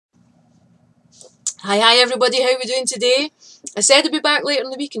Hi everybody, how are we doing today? I said I'd be back later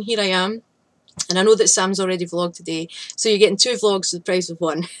in the week and here I am. And I know that Sam's already vlogged today, so you're getting 2 vlogs for the price of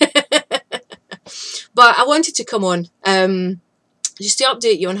 1. But I wanted to come on, just to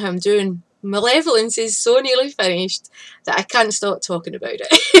update you on how I'm doing. Malevolence is so nearly finished that I can't stop talking about it.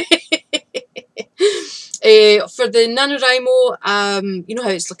 For the NaNoWriMo, you know how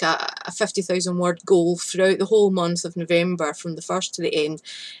it's like a 50,000 word goal throughout the whole month of November from the 1st to the end.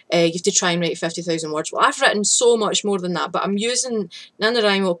 You have to try and write 50,000 words. Well, I've written so much more than that, but I'm using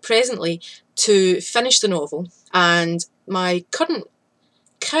NaNoWriMo presently to finish the novel, and my current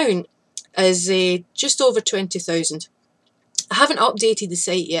count is just over 20,000. I haven't updated the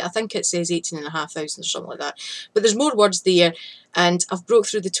site yet. I think it says 18,500 or something like that. But there's more words there, and I've broke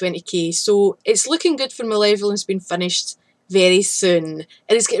through the 20k. So it's looking good for Malevolence being finished very soon.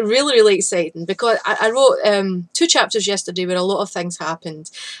 And it's getting really, really exciting because I wrote 2 chapters yesterday where a lot of things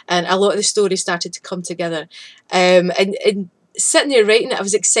happened and a lot of the story started to come together. And sitting there writing it, I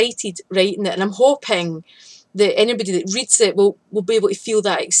was excited writing it, and I'm hoping that anybody that reads it will be able to feel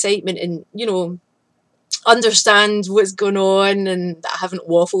that excitement and, you know, understand what's going on, and I haven't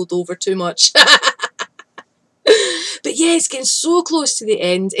waffled over too much. But yeah, it's getting so close to the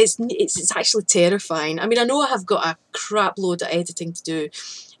end. It's actually terrifying. I mean, I know I have got a crap load of editing to do,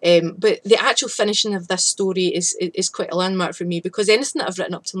 but the actual finishing of this story is quite a landmark for me, because anything that I've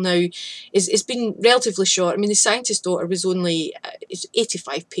written up till now is been relatively short. I mean, The Scientist's Daughter was only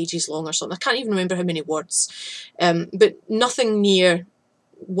 85 pages long or something. I can't even remember how many words, but nothing near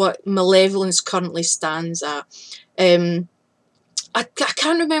what Malevolence currently stands at. I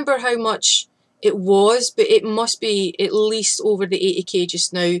can't remember how much it was, but it must be at least over the 80k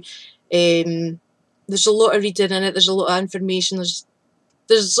just now. There's a lot of reading in it, there's a lot of information,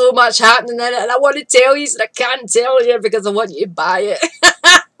 there's so much happening in it, and I want to tell you, and I can't tell you because I want you to buy it.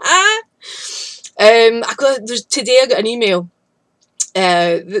 Today I got an email.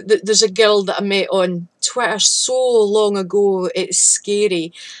 There's a girl that I met on Twitter so long ago, it's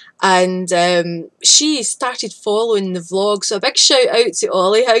scary, and she started following the vlog, so a big shout out to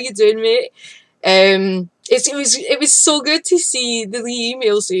Ollie. How you doing, mate? It was so good to see the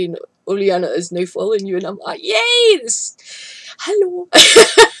email saying Oleana is now following you, and I'm like, yay, hello.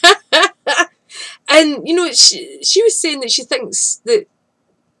 And you know, she was saying that she thinks that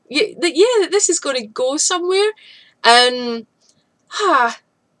that this is going to go somewhere, and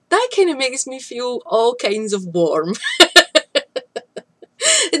that kind of makes me feel all kinds of warm.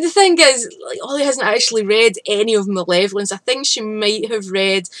 And the thing is, like, Ollie hasn't actually read any of Malevolence. I think she might have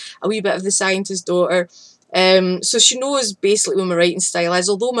read a wee bit of The Scientist's Daughter. So she knows basically what my writing style is,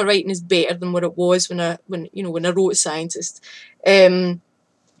 although my writing is better than what it was when I wrote Scientist. So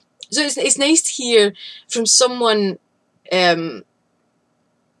it's nice to hear from someone as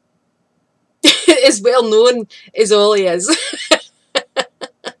well known as Ollie is.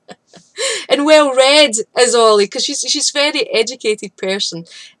 And well read as Ollie, because she's a very educated person.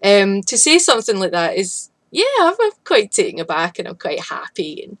 To say something like that is, yeah, I'm quite taken aback, and I'm quite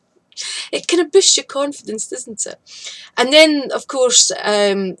happy, and it kind of boosts your confidence, doesn't it? And then, of course,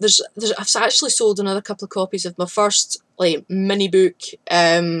 I've actually sold another couple of copies of my first mini book,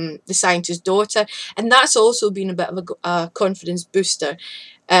 The Scientist's Daughter, and that's also been a bit of a confidence booster.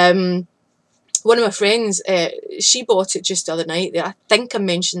 One of my friends, she bought it just the other night. I think I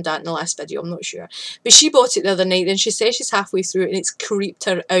mentioned that in the last video, I'm not sure. But she bought it the other night, and she says she's halfway through it and it's creeped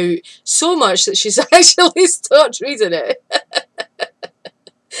her out so much that she's actually stopped reading it.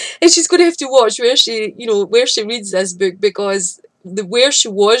 And she's going to have to watch where she reads this book, because where she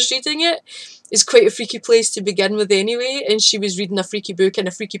was reading it is quite a freaky place to begin with anyway, and she was reading a freaky book in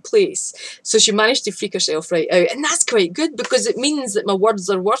a freaky place, so she managed to freak herself right out, and that's quite good because it means that my words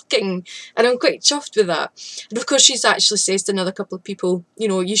are working, and I'm quite chuffed with that. And of course she's actually says to another couple of people, you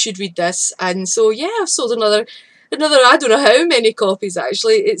know, you should read this, and so yeah, I've sold another I don't know how many copies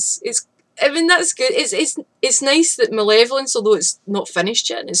actually. I mean, that's good. It's nice that Malevolence, although it's not finished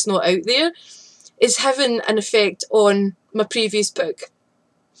yet and it's not out there, is having an effect on my previous book.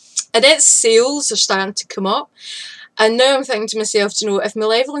 And its sales are starting to come up. And now I'm thinking to myself, you know, if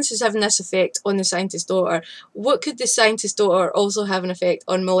Malevolence is having this effect on The Scientist's Daughter, what could The Scientist's Daughter also have an effect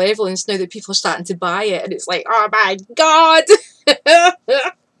on Malevolence now that people are starting to buy it? And it's like, oh my god!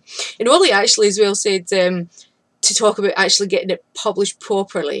 And Ollie actually as well said to talk about actually getting it published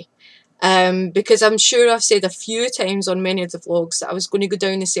properly. Because I'm sure I've said a few times on many of the vlogs that I was going to go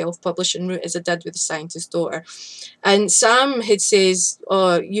down the self-publishing route as I did with The Scientist's Daughter. And Sam had says,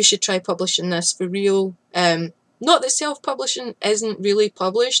 oh, you should try publishing this for real. Not that self-publishing isn't really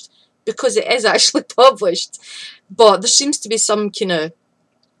published, because it is actually published. But there seems to be some kind of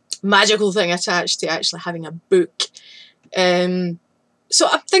magical thing attached to actually having a book. So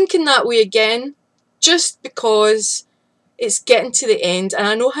I'm thinking that way again, just because it's getting to the end and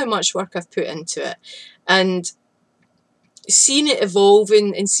I know how much work I've put into it, and seeing it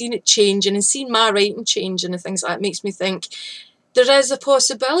evolving and seeing it changing and seeing my writing changing and things like that makes me think there is a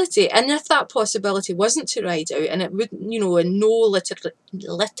possibility. And if that possibility wasn't to ride out and it wouldn't, you know, and no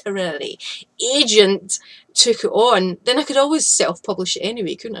literary agent took it on, then I could always self-publish it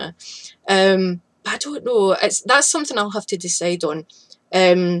anyway, couldn't I? But I don't know. That's something I'll have to decide on.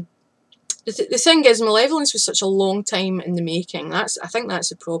 The thing is, Malevolence was such a long time in the making. I think that's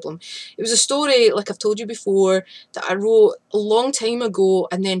the problem. It was a story, like I've told you before, that I wrote a long time ago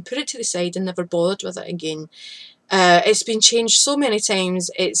and then put it to the side and never bothered with it again. It's been changed so many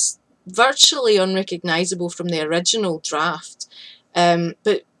times, it's virtually unrecognisable from the original draft.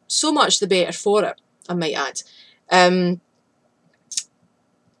 But so much the better for it, I might add.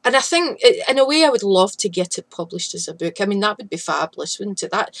 And I think, in a way, I would love to get it published as a book. I mean, that would be fabulous, wouldn't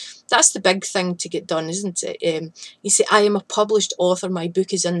it? That's the big thing to get done, isn't it? You say, I am a published author, my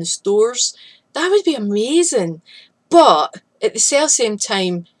book is in the stores. That would be amazing. But at the same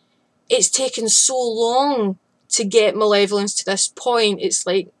time, it's taken so long to get Malevolence to this point. It's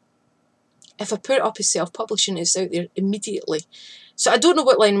like, if I put it up as self-publishing, it's out there immediately. So I don't know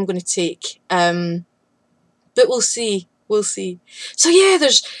what line I'm going to take. But we'll see. We'll see. So yeah,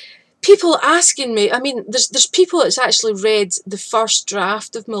 there's people asking me. I mean, there's people that's actually read the first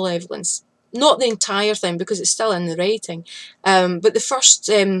draft of Malevolence, not the entire thing because it's still in the writing, but the first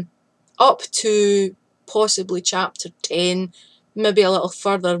up to possibly chapter 10, maybe a little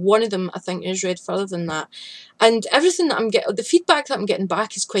further. One of them I think is read further than that, and everything that I'm getting, the feedback that I'm getting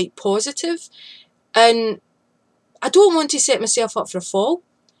back is quite positive, and I don't want to set myself up for a fall.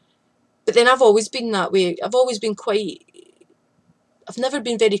 But then I've always been that way. I've never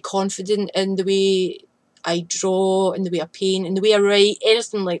been very confident in the way I draw, in the way I paint, in the way I write,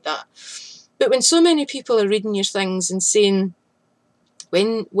 anything like that. But when so many people are reading your things and saying,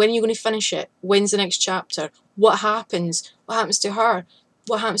 when are you going to finish it? When's the next chapter? What happens? What happens to her?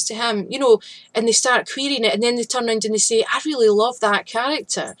 What happens to him? You know, and they start querying it, and then they turn around and they say, I really love that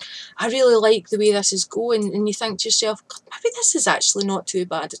character. I really like the way this is going. And you think to yourself, God, maybe this is actually not too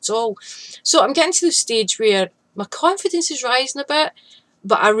bad at all. So I'm getting to the stage where my confidence is rising a bit,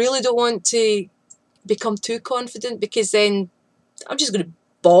 but I really don't want to become too confident because then I'm just going to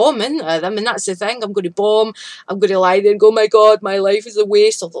bomb, isn't I? I mean, that's the thing. I'm going to bomb. I'm going to lie there and go, oh my God, my life is a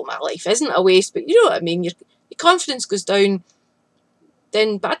waste. Although my life isn't a waste, but you know what I mean. Your confidence goes down,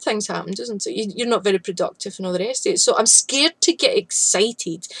 then bad things happen, doesn't it? You're not very productive and all the rest of it. So I'm scared to get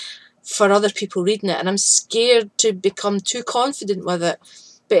excited for other people reading it, and I'm scared to become too confident with it.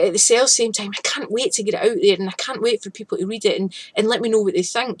 But at the same time, I can't wait to get it out there, and I can't wait for people to read it and let me know what they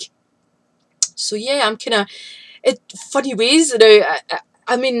think. So yeah, I'm kind of in funny ways now.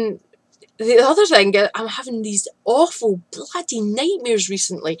 I mean, the other thing, I'm having these awful bloody nightmares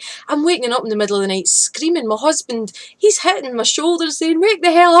recently. I'm waking up in the middle of the night screaming. My husband, he's hitting my shoulder saying, wake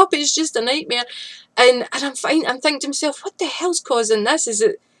the hell up, it's just a nightmare. And I'm thinking to myself, what the hell's causing this? Is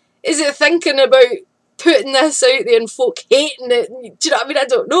it thinking about putting this out there and folk hating it? Do you know what I mean? I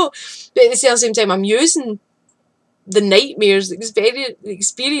don't know. But at the same time, I'm using the nightmares, the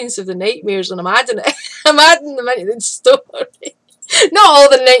experience of the nightmares, and I'm adding it. I'm adding them into the story. Not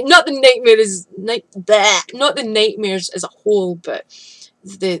the nightmares as a whole, but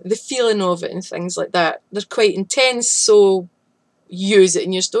the feeling of it and things like that. They're quite intense, so use it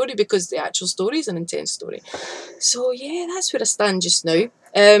in your story because the actual story is an intense story. So yeah, that's where I stand just now.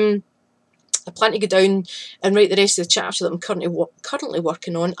 I plan to go down and write the rest of the chapter that I'm currently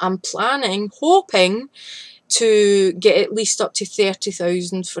working on. I'm hoping to get at least up to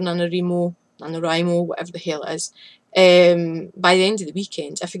 30,000 for NaNoWriMo, whatever the hell it is, by the end of the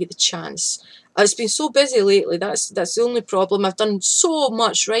weekend, if I get the chance. It's been so busy lately, that's the only problem. I've done so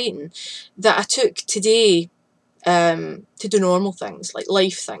much writing that I took today to do normal things, like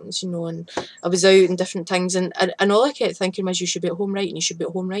life things, you know, and I was out and different things, and all I kept thinking was, you should be at home writing, you should be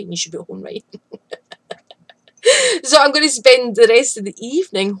at home writing, you should be at home writing. So I'm going to spend the rest of the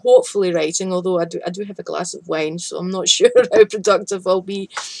evening hopefully writing, although I do have a glass of wine, so I'm not sure how productive I'll be.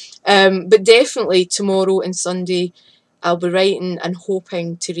 But definitely tomorrow and Sunday I'll be writing and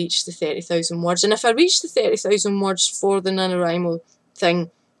hoping to reach the 30,000 words. And if I reach the 30,000 words for the NaNoWriMo thing,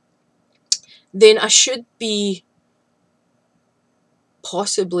 then I should be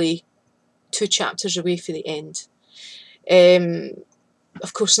possibly 2 chapters away for the end.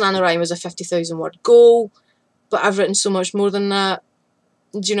 Of course, NaNoWriMo is a 50,000 word goal, but I've written so much more than that.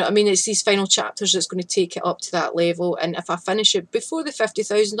 Do you know what I mean? It's these final chapters that's going to take it up to that level, and if I finish it before the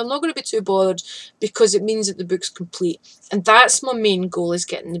 50,000, I'm not going to be too bothered, because it means that the book's complete. And that's my main goal, is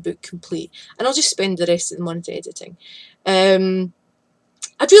getting the book complete. And I'll just spend the rest of the month editing.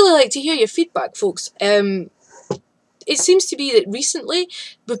 I'd really like to hear your feedback, folks. It seems to be that recently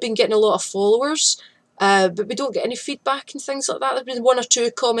we've been getting a lot of followers, but we don't get any feedback and things like that. There's been 1 or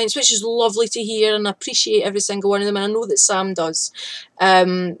 2 comments, which is lovely to hear, and I appreciate every single one of them, and I know that Sam does.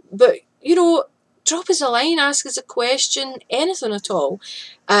 But, you know, drop us a line, ask us a question, anything at all.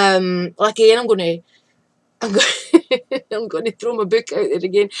 Again, I'm going to throw my book out there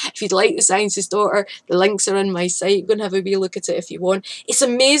again. If you'd like The Science's Daughter, the links are on my site. Go and have a wee look at it if you want. It's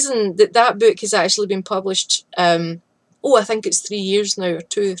amazing that that book has actually been published, I think it's 3 years now, or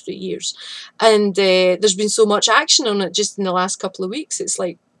 2 or 3 years. And there's been so much action on it just in the last couple of weeks. It's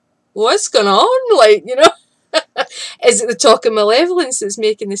like, what's going on? Like, you know, is it the talk of Malevolence that's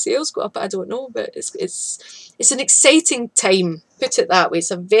making the sales go up? I don't know, but it's an exciting time. Put it that way. It's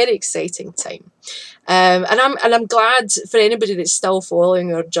a very exciting time. And I'm glad for anybody that's still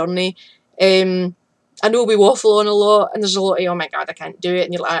following our journey. I know we waffle on a lot, and there's a lot of, oh my god, I can't do it,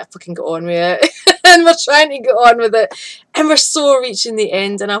 and you're like, I fucking get on with it. And we're trying to get on with it, and we're so reaching the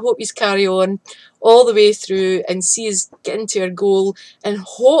end, and I hope you carry on all the way through and see us getting to our goal, and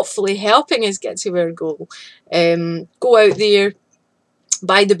hopefully helping us get to our goal. Go out there,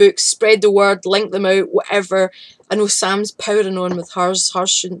 buy the books, spread the word, link them out, whatever. I know Sam's powering on with hers. Hers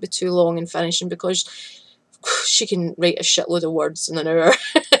shouldn't be too long in finishing, because she can write a shitload of words in an hour.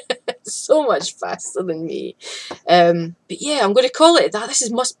 So much faster than me. But yeah, I'm going to call it that. This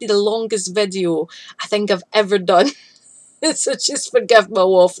must be the longest video I think I've ever done. So just forgive my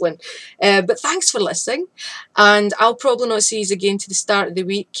waffling. But thanks for listening. And I'll probably not see you again to the start of the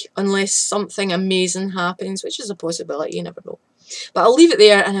week unless something amazing happens, which is a possibility, you never know. But I'll leave it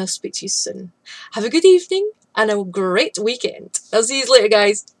there, and I'll speak to you soon. Have a good evening and a great weekend. I'll see you later,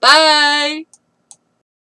 guys. Bye!